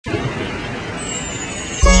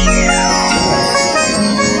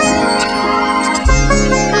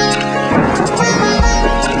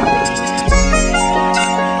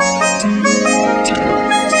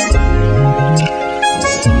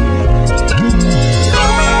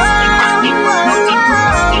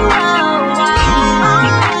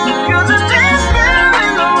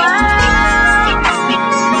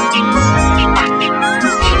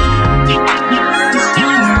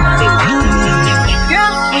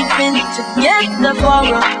we've been together for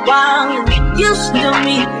a while, and you used to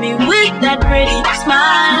meet me with that pretty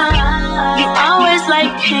smile. You always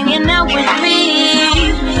like hanging out with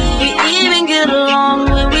me. We even get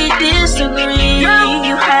along when we disagree. Girl,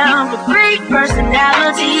 you have a great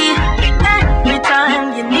personality. Every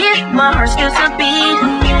time you need, my heart skips a beat.